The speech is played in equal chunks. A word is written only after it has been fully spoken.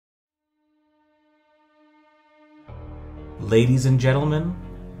Ladies and gentlemen,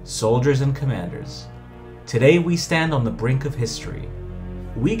 soldiers and commanders, today we stand on the brink of history.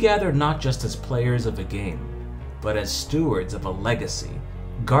 We gather not just as players of a game, but as stewards of a legacy,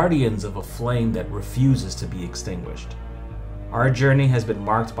 guardians of a flame that refuses to be extinguished. Our journey has been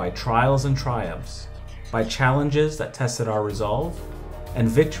marked by trials and triumphs, by challenges that tested our resolve, and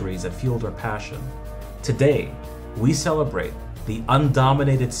victories that fueled our passion. Today, we celebrate the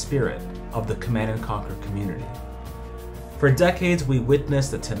undominated spirit of the Command & Conquer community. For decades, we witnessed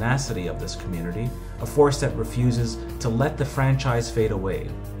the tenacity of this community, a force that refuses to let the franchise fade away.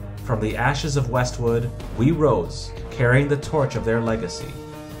 From the ashes of Westwood, we rose, carrying the torch of their legacy,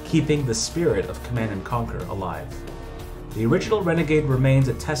 keeping the spirit of Command & Conquer alive. The original Renegade remains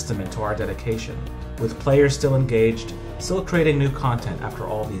a testament to our dedication, with players still engaged, still creating new content after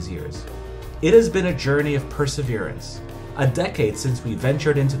all these years. It has been a journey of perseverance, a decade since we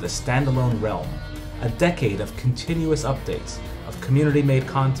ventured into the standalone realm, a decade of continuous updates, of community-made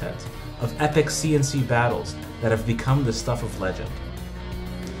content, of epic CNC battles that have become the stuff of legend.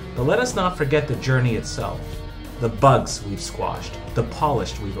 But let us not forget the journey itself, the bugs we've squashed, the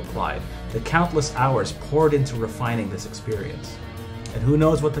polish we've applied, the countless hours poured into refining this experience. And who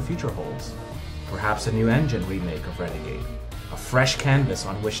knows what the future holds? Perhaps a new engine remake of Renegade, a fresh canvas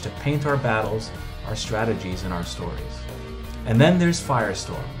on which to paint our battles, our strategies, and our stories. And then there's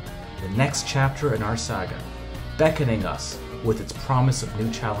Firestorm, the next chapter in our saga, beckoning us with its promise of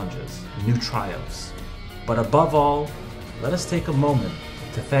new challenges, new triumphs. But above all, let us take a moment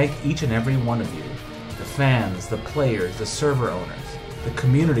to thank each and every one of you, the fans, the players, the server owners, the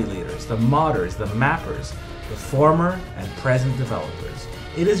community leaders, the modders, the mappers, the former and present developers.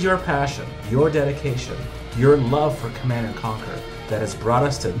 It is your passion, your dedication, your love for Command & Conquer that has brought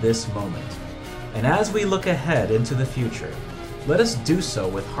us to this moment. And as we look ahead into the future, let us do so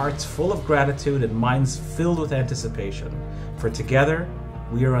with hearts full of gratitude and minds filled with anticipation, for together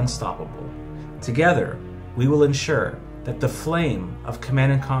we are unstoppable. Together we will ensure that the flame of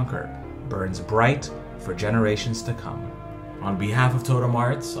Command & Conquer burns bright for generations to come. On behalf of Totem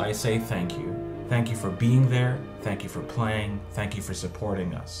Arts, I say thank you. Thank you for being there, thank you for playing, thank you for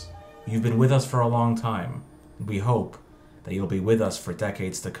supporting us. You've been with us for a long time, and we hope that you'll be with us for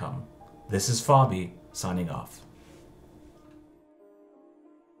decades to come. This is Fobby, signing off.